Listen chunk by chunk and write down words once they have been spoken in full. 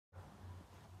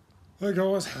Hey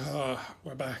guys,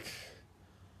 we're back.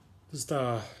 Just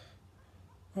I'm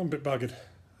a bit buggered.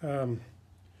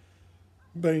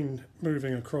 Been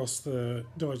moving across the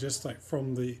digestate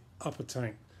from the upper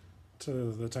tank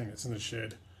to the tank that's in the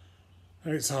shed.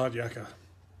 And it's hard yakka.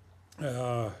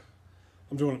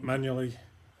 I'm doing it manually,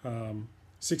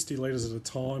 60 litres at a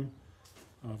time.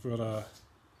 I've got a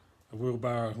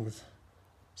wheelbarrow with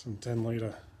some 10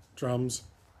 litre drums.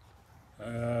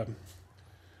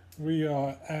 We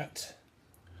are at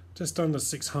just under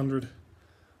 600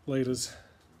 litres,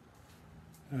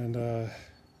 and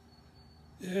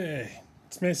yeah,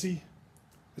 it's messy,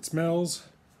 it smells,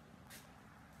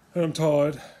 and I'm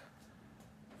tired.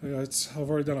 I've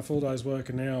already done a full day's work,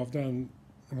 and now I've done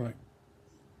like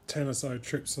 10 or so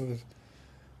trips of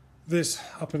this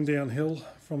up and down hill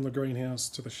from the greenhouse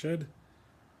to the shed.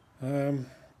 Yeah,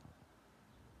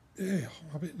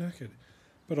 I'm a bit knackered,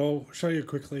 but I'll show you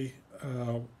quickly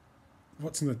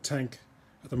what's in the tank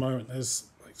at the moment. There's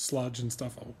like sludge and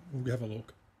stuff. We'll have a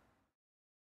look.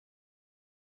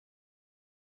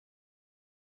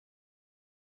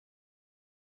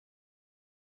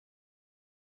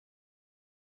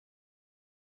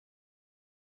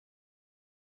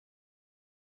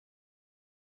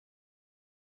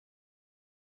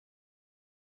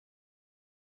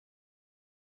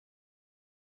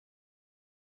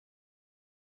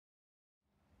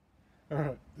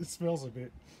 Alright, it smells a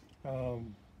bit.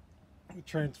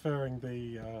 Transferring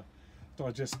the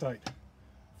digestate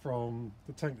from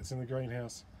the tank that's in the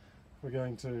greenhouse. We're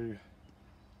emptying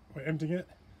it.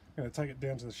 I'm going to take it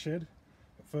down to the shed.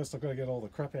 But first I've got to get all the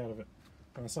crap out of it.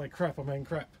 When I say crap, I mean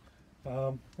crap.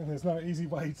 And there's no easy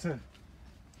way to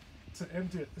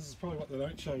empty it. This is probably what they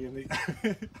don't show you in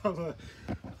the other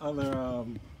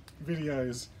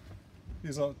videos,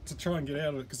 is to try and get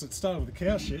out of it, because it started with the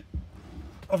cow shit.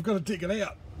 I've got to dig it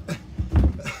out.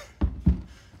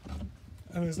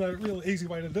 And there's no real easy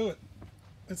way to do it.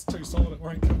 It's too solid, it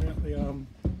won't come out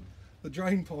the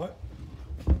drain pipe.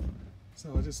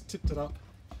 So I just tipped it up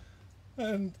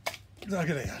and dug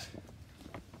it out.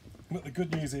 But the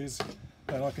good news is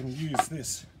that I can use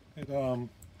this. I can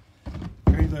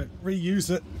either reuse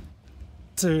it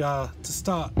to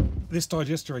start this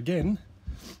digester again,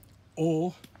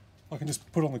 or I can just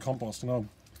put it on the compost. And I'm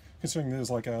considering there's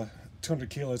like 200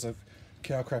 kilos of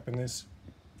cow crap in this,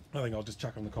 I think I'll just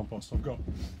chuck it on the compost. I've got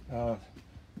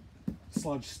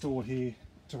sludge stored here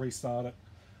to restart it.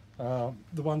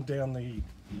 The one down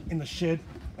in the shed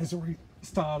has already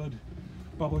started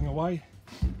bubbling away,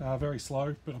 very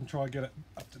slow, but I'm trying to get it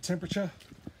up to temperature,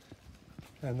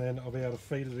 and then I'll be able to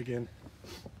feed it again.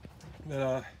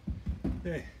 But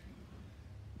yeah,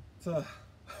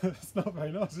 it's not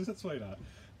very nice, is it, sweetheart?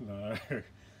 No.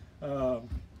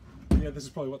 Yeah, this is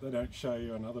probably what they don't show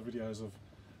you in other videos of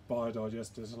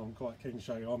biodigesters, and I'm quite keen to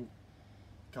show you I'm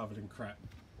covered in crap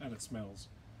and it smells.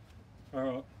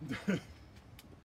 Alright.